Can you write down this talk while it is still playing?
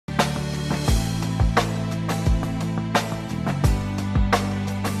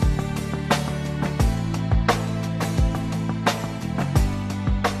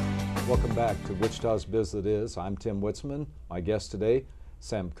Wichita's Biz That Is. I'm Tim Witzman. My guest today,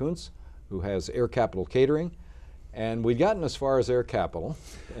 Sam Kuhns, who has Capital Catering. And we'd gotten as far as Capital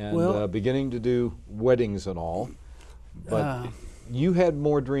and beginning to do weddings and all. But you had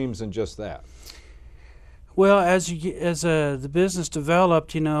more dreams than just that. Well, as the business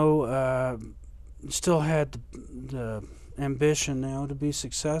developed, still had the ambition now to be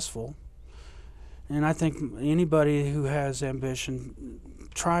successful. And I think anybody who has ambition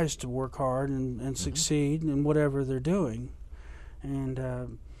tries to work hard and succeed in whatever they're doing.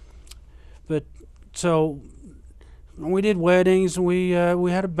 And but so we did weddings. We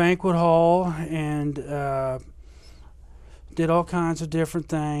had a banquet hall and did all kinds of different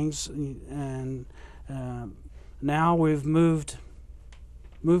things. And now we've moved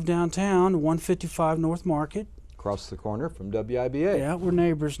downtown to 155 North Market. Across the corner from WIBA. Yeah, we're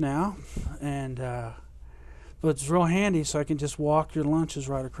neighbors now, and but it's real handy, so I can just walk your lunches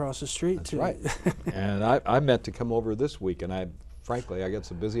right across the street. That's too. right. And I meant to come over this week, and frankly, I got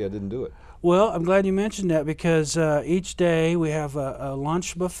so busy I didn't do it. Well, I'm glad you mentioned that because each day we have a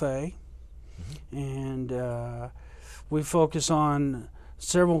lunch buffet, and we focus on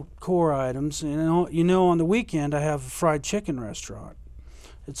several core items. And on the weekend I have a fried chicken restaurant.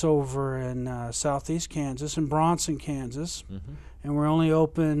 It's over in southeast Kansas, in Bronson, Kansas, and we're only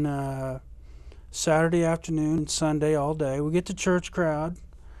open Saturday afternoon and Sunday all day. We get the church crowd,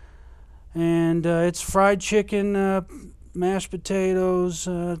 and it's fried chicken, mashed potatoes,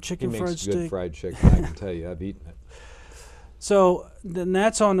 chicken fried steak. He makes good fried chicken, I can tell you. I've eaten it. So then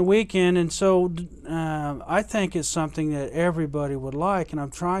that's on the weekend, and so I think it's something that everybody would like, and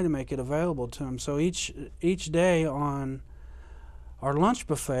I'm trying to make it available to them. So each day on our lunch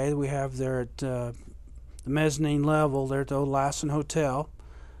buffet we have there at the mezzanine level there at the old Lassen Hotel,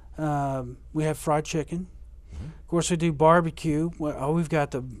 we have fried chicken. Of course, we do barbecue. We've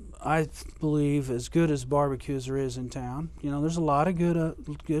got I believe, as good as barbecue as there is in town. There's a lot of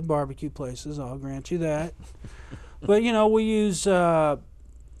good barbecue places, I'll grant you that. But we use real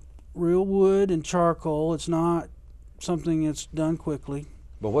wood and charcoal. It's not something that's done quickly.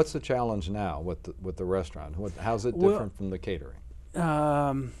 But what's the challenge now with the restaurant? How's it different from the catering?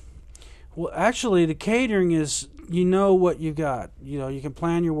 Well, actually, the catering is what you got. You can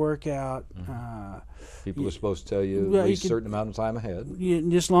plan your work out. People are supposed to tell you at least a certain amount of time ahead.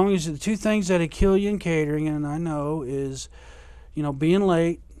 Just as long as the two things that kill you in catering, and I know, is being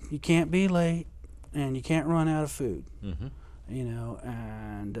late. You can't be late, and you can't run out of food.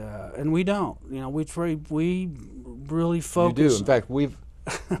 And we don't. We really focus. You do. In fact, we've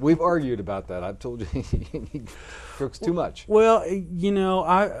argued about that. I've told you he cooks too much. Well,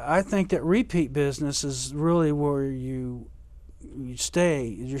 I think that repeat business is really where you stay.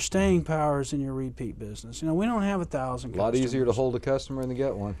 Your staying power is in your repeat business. We don't have 1,000 customers. A lot easier to hold a customer than to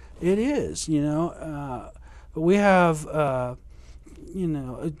get one. It is, but we have a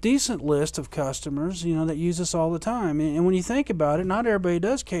decent list of customers, that use us all the time. And when you think about it, not everybody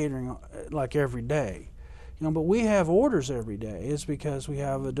does catering like every day. But we have orders every day. It's because we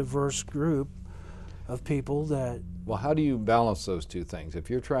have a diverse group of people that... Well, how do you balance those two things?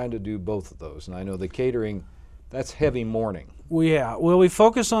 If you're trying to do both of those, and I know the catering, that's heavy morning. Well, we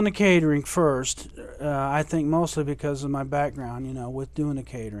focus on the catering first, I think mostly because of my background, with doing the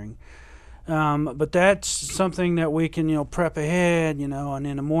catering. But that's something that we can, prep ahead, and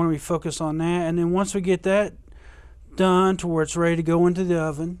in the morning we focus on that. And then once we get that done to where it's ready to go into the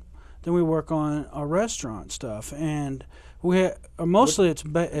oven, then we work on our restaurant stuff, and mostly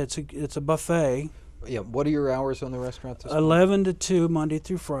it's a buffet. Yeah. What are your hours on the restaurant? 11 to 2, Monday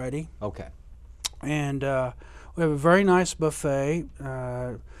through Friday. Okay. And we have a very nice buffet.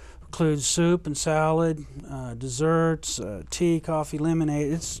 Includes soup and salad, desserts, tea, coffee,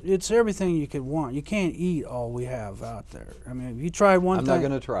 lemonade. It's everything you could want. You can't eat all we have out there. I mean, if you tried one I'm thing... not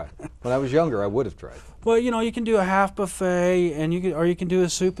going to try. When I was younger, I would have tried. Well, you can do a half buffet, and you can do a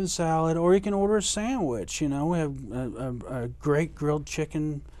soup and salad, or you can order a sandwich. We have a great grilled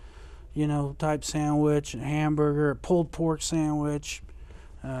chicken, type sandwich, a hamburger, a pulled pork sandwich.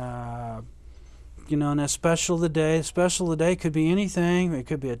 And a special of the day. Special of the day could be anything. It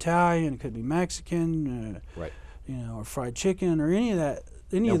could be Italian, it could be Mexican, right? Or fried chicken, or any of that.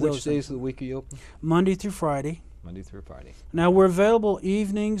 Now, which days of the week are you open? Monday through Friday. Monday through Friday. Now we're available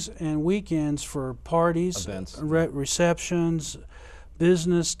evenings and weekends for parties, events, receptions,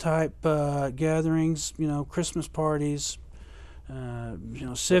 business type gatherings. Christmas parties,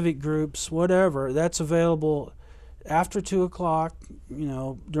 civic groups, whatever. That's available after 2 o'clock,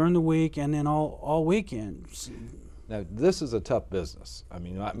 during the week, and then all weekends. Now, this is a tough business. I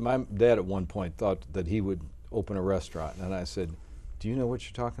mean, my dad at one point thought that he would open a restaurant, and I said, Do you know what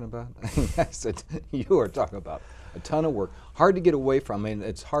you're talking about? I said, you are talking about a ton of work. Hard to get away from. I mean,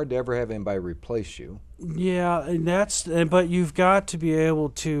 it's hard to ever have anybody replace you. Yeah, and but you've got to be able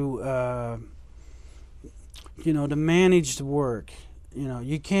to, to manage the work.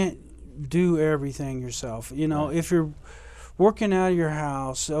 You can't do everything yourself. Right. If you're working out of your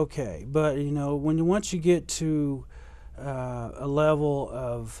house, okay. But once you get to a level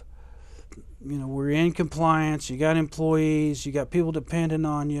of, we're in compliance, you got employees, you got people depending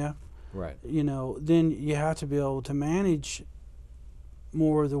on you. Right. Then you have to be able to manage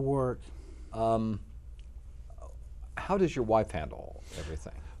more of the work. How does your wife handle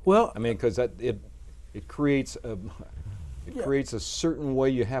everything? Well, I mean, because it creates a creates a certain way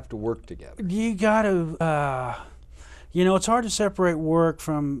you have to work together. You got to, it's hard to separate work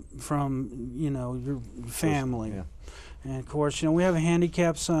from your family. Yeah. And of course, we have a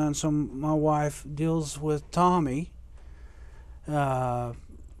handicapped son, so my wife deals with Tommy a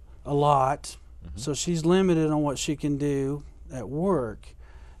lot. Mm-hmm. So she's limited on what she can do at work.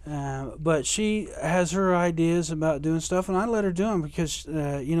 But she has her ideas about doing stuff, and I let her do them because,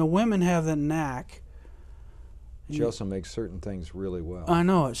 women have that knack. She also makes certain things really well. I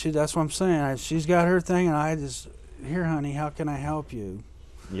know it. That's what I'm saying. She's got her thing, and I just, here, honey, how can I help you?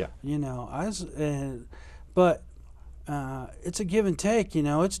 Yeah. But it's a give and take.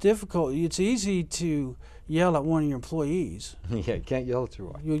 It's difficult. It's easy to yell at one of your employees. Yeah, you can't yell at your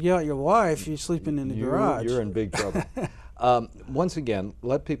wife. You yell at your wife, you're sleeping in the garage. You're in big trouble. Once again,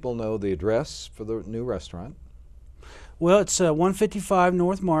 let people know the address for the new restaurant. Well, it's 155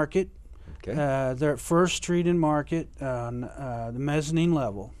 North Market. Okay. They're at First Street and Market on the mezzanine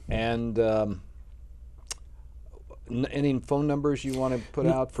level. And any phone numbers you want to put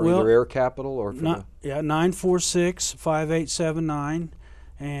out for either Air Capital or for 946-5879.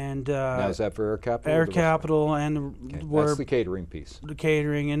 And now is that for Air Capital? Air Capital, and that's the catering piece. The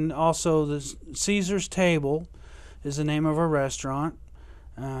catering, and also the Caesar's Table is the name of our restaurant.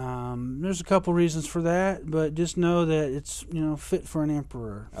 There's a couple reasons for that, but just know that it's fit for an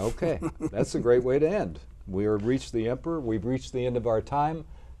emperor. Okay, that's a great way to end. We have reached the emperor. We've reached the end of our time,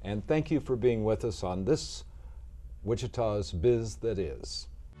 and thank you for being with us on this Wichita's Biz That Is.